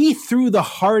 He threw the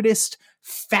hardest,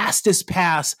 fastest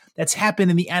pass that's happened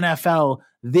in the NFL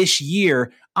this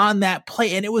year on that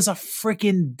play. And it was a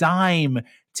freaking dime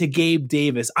to Gabe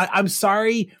Davis. I'm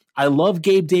sorry. I love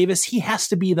Gabe Davis. He has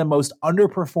to be the most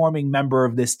underperforming member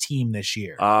of this team this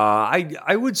year.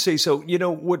 I would say so.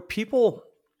 What people,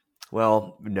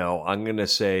 well, no, I'm going to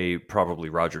say probably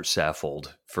Roger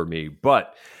Saffold for me,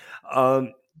 but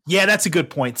yeah, that's a good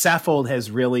point. Saffold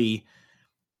has really,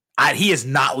 he has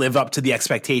not lived up to the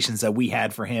expectations that we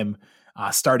had for him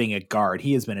starting at guard.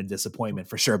 He has been a disappointment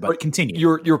for sure, but continue.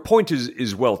 Your point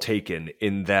is well taken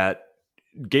in that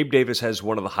Gabe Davis has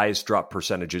one of the highest drop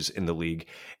percentages in the league,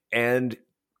 and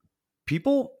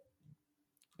people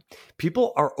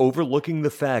are overlooking the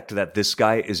fact that this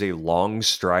guy is a long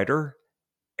strider,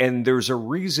 and there's a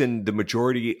reason the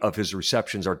majority of his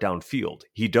receptions are downfield.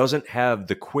 He doesn't have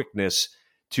the quickness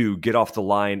to get off the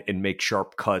line and make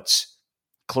sharp cuts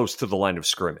close to the line of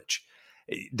scrimmage.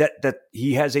 That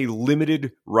he has a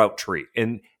limited route tree,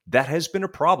 and that has been a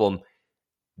problem.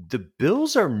 The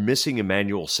Bills are missing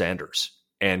Emmanuel Sanders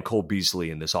and Cole Beasley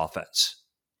in this offense.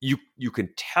 You can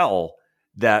tell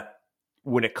that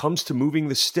when it comes to moving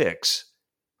the sticks,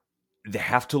 they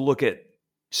have to look at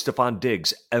Stephon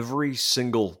Diggs every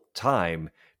single time,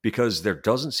 because there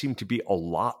doesn't seem to be a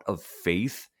lot of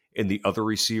faith in the other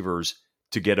receivers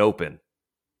to get open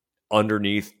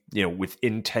underneath,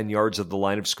 within 10 yards of the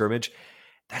line of scrimmage.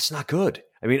 That's not good.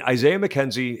 I mean, Isaiah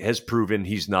McKenzie has proven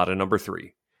he's not a number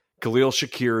 3. Khalil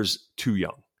Shakir's too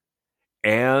young.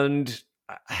 And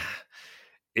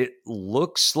it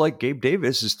looks like Gabe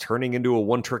Davis is turning into a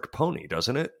one-trick pony,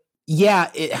 doesn't it?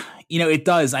 Yeah, it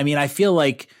does. I mean, I feel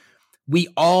like we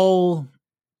all,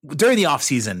 during the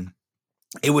offseason,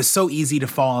 it was so easy to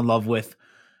fall in love with,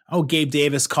 Gabe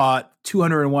Davis caught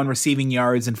 201 receiving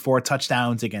yards and 4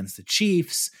 touchdowns against the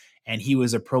Chiefs, and he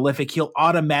was a prolific. He'll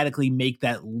automatically make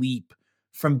that leap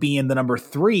from being the number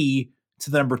 3 to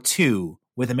the number 2,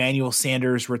 with Emmanuel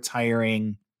Sanders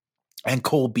retiring and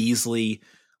Cole Beasley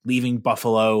leaving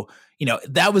Buffalo.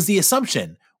 That was the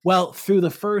assumption. Well, through the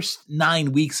first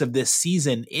 9 weeks of this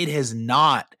season, it has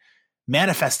not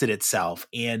manifested itself,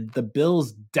 and the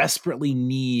Bills desperately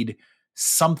need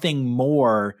something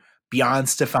more beyond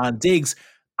Stephon Diggs.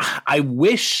 I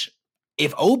wish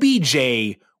if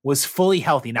OBJ was fully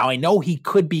healthy. Now, I know he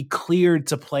could be cleared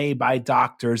to play by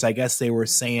doctors. I guess they were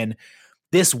saying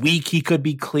this week he could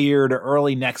be cleared, or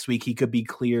early next week he could be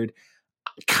cleared.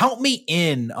 Count me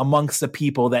in amongst the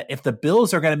people that if the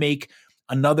Bills are going to make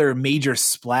another major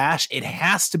splash, it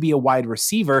has to be a wide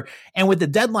receiver. And with the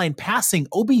deadline passing,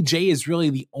 OBJ is really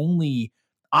the only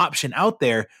option out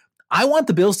there. I want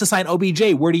the Bills to sign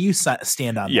OBJ. Where do you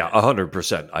stand on that? Yeah,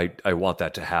 100%. I want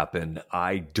that to happen.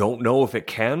 I don't know if it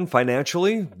can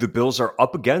financially. The Bills are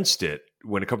up against it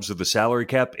when it comes to the salary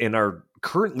cap and are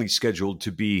currently scheduled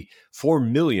to be $4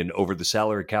 million over the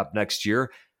salary cap next year.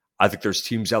 I think there's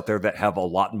teams out there that have a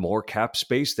lot more cap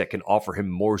space that can offer him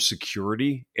more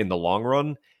security in the long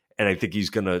run, and I think he's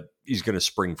gonna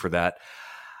spring for that.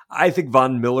 I think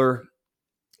Von Miller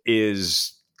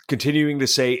is continuing to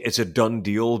say it's a done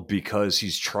deal because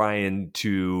he's trying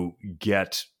to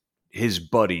get his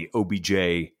buddy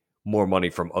OBJ more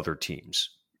money from other teams.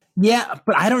 Yeah,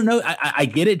 but I don't know. I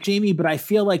get it, Jamie, but I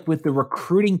feel like with the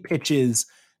recruiting pitches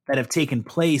that have taken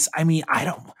place,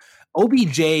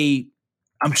 OBJ,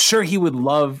 I'm sure he would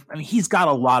love. I mean, he's got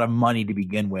a lot of money to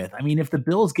begin with. I mean, if the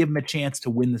Bills give him a chance to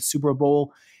win the Super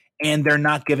Bowl and they're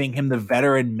not giving him the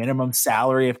veteran minimum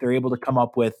salary, if they're able to come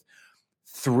up with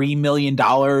 $3 million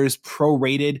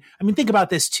prorated. I mean, think about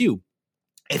this too.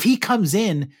 If he comes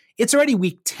in, it's already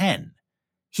week 10.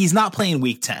 He's not playing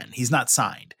week 10. He's not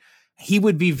signed. He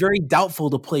would be very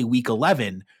doubtful to play week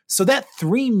 11. So that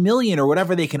 $3 million or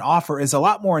whatever they can offer is a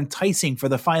lot more enticing for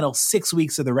the final 6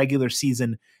 weeks of the regular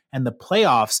season and the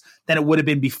playoffs than it would have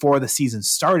been before the season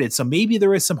started. So maybe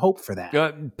there is some hope for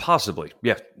that. Possibly.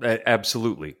 Yeah,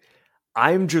 absolutely.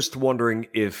 I'm just wondering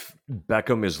if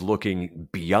Beckham is looking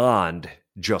beyond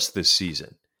just this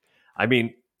season. I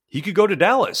mean, he could go to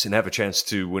Dallas and have a chance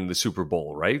to win the Super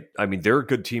Bowl, right? I mean, they're a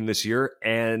good team this year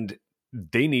and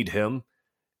they need him.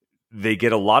 They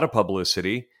get a lot of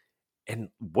publicity. And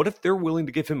what if they're willing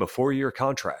to give him a 4-year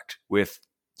contract with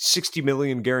 $60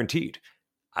 million guaranteed?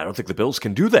 I don't think the Bills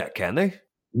can do that, can they?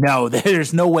 No,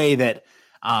 there's no way that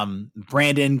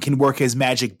Brandon can work his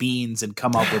magic beans and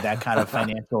come up with that kind of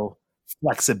financial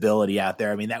flexibility out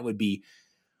there. I mean, that would be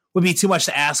too much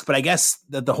to ask, but I guess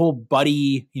that the whole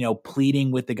buddy,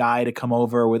 pleading with the guy to come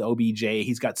over with OBJ,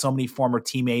 he's got so many former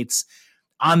teammates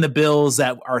on the Bills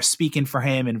that are speaking for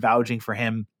him and vouching for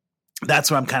him.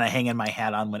 That's what I'm kind of hanging my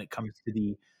hat on when it comes to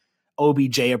the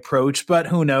OBJ approach, but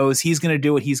who knows? He's going to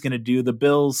do what he's going to do. The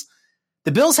Bills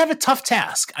have a tough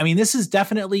task. I mean, this is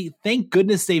definitely, thank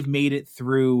goodness they've made it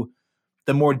through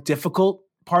the more difficult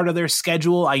part of their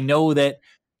schedule. I know that,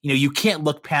 you can't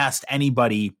look past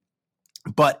anybody,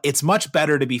 but it's much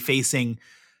better to be facing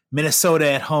Minnesota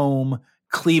at home,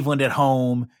 Cleveland at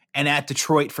home, and at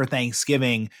Detroit for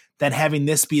Thanksgiving than having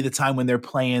this be the time when they're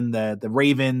playing the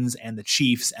Ravens and the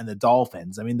Chiefs and the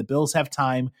Dolphins. I mean, the Bills have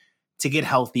time to get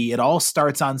healthy. It all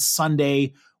starts on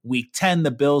Sunday, week 10. The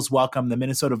Bills welcome the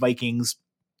Minnesota Vikings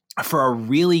for a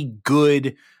really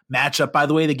good matchup. By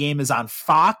the way, the game is on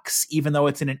Fox, even though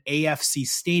it's in an AFC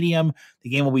stadium. The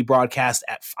game will be broadcast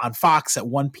on Fox at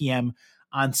 1 p.m.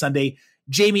 on Sunday.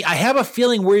 Jamie, I have a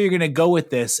feeling where you're going to go with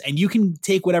this, and you can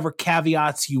take whatever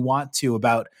caveats you want to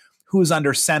about who's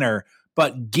under center,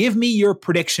 but give me your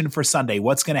prediction for Sunday.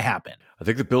 What's going to happen? I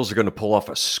think the Bills are going to pull off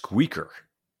a squeaker.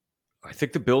 I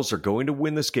think the Bills are going to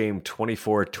win this game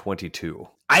 24-22.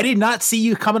 I did not see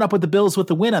you coming up with the Bills with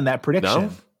the win on that prediction.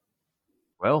 No?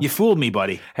 Well, you fooled me,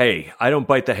 buddy. Hey, I don't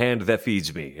bite the hand that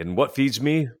feeds me. And what feeds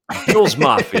me? Bills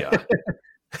Mafia.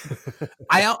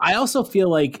 I also feel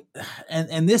like,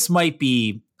 and this might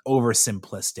be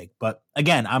oversimplistic, but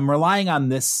again, I'm relying on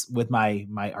this with my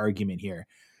argument here.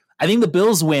 I think the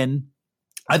Bills win.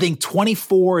 I think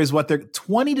 24 is what they're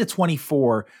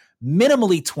 20-24,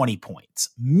 minimally 20 points.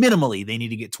 Minimally, they need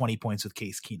to get 20 points with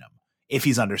Case Keenum if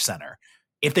he's under center.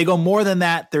 If they go more than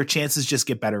that, their chances just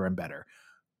get better and better.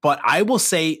 But I will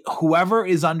say whoever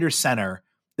is under center,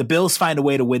 the Bills find a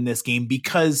way to win this game,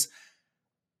 because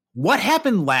what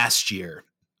happened last year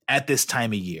at this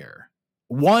time of year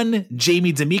One,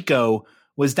 Jamie D'Amico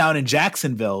was down in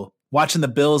Jacksonville watching the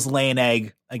Bills lay an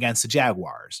egg against the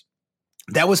Jaguars.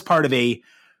 That was part of a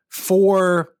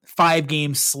 4-5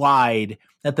 game slide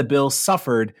that the Bills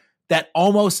suffered that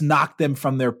almost knocked them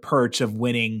from their perch of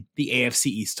winning the AFC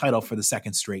East title for the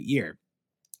second straight year.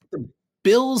 The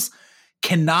Bills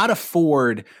cannot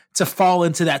afford to fall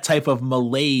into that type of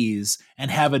malaise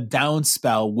and have a down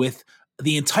spell with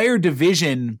the entire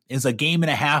division is a game and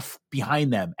a half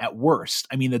behind them at worst.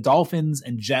 I mean, the Dolphins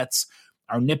and Jets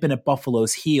are nipping at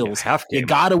Buffalo's heels. You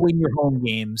got to win your home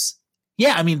games.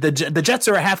 Yeah, I mean, the Jets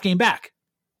are a half game back.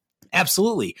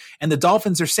 Absolutely. And the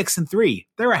Dolphins are 6-3.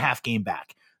 They're a half game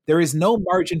back. There is no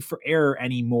margin for error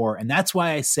anymore. And that's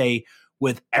why I say,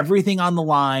 with everything on the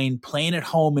line, playing at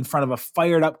home in front of a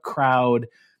fired up crowd,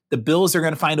 the Bills are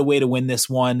going to find a way to win this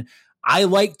one. I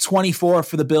like 24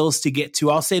 for the Bills to get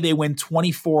to. I'll say they win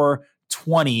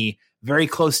 24-20, very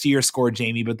close to your score,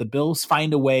 Jamie, but the Bills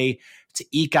find a way to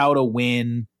eke out a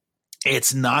win.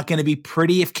 It's not going to be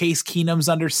pretty if Case Keenum's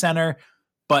under center,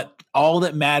 but all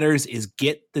that matters is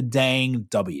get the dang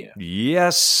W.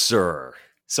 Yes, sir.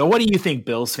 So what do you think,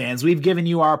 Bills fans? We've given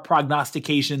you our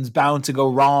prognostications bound to go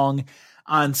wrong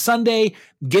on Sunday.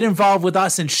 Get involved with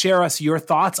us and share us your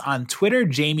thoughts on Twitter.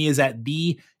 Jamie is at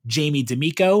the Jamie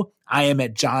D'Amico. I am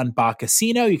at John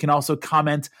Boccacino. You can also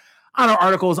comment on our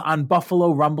articles on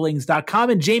BuffaloRumblings.com.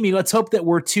 And Jamie, let's hope that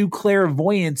we're two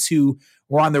clairvoyants who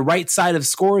were on the right side of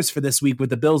scores for this week with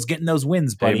the Bills getting those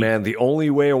wins, buddy. Hey, man, the only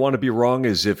way I want to be wrong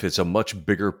is if it's a much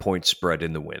bigger point spread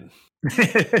in the win.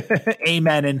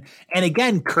 Amen. And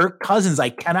again, Kirk Cousins, I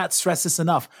cannot stress this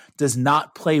enough, does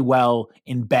not play well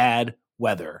in bad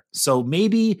weather. So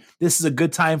maybe this is a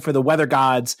good time for the weather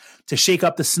gods to shake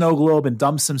up the snow globe and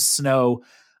dump some snow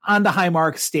onto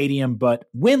Highmark Stadium. But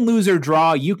win, lose, or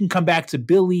draw, you can come back to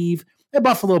Billieve, a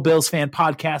Buffalo Bills fan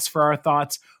podcast, for our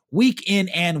thoughts week in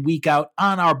and week out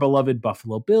on our beloved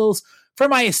Buffalo Bills. For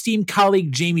my esteemed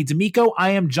colleague, Jamie D'Amico,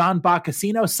 I am John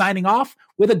Boccacino signing off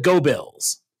with a Go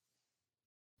Bills.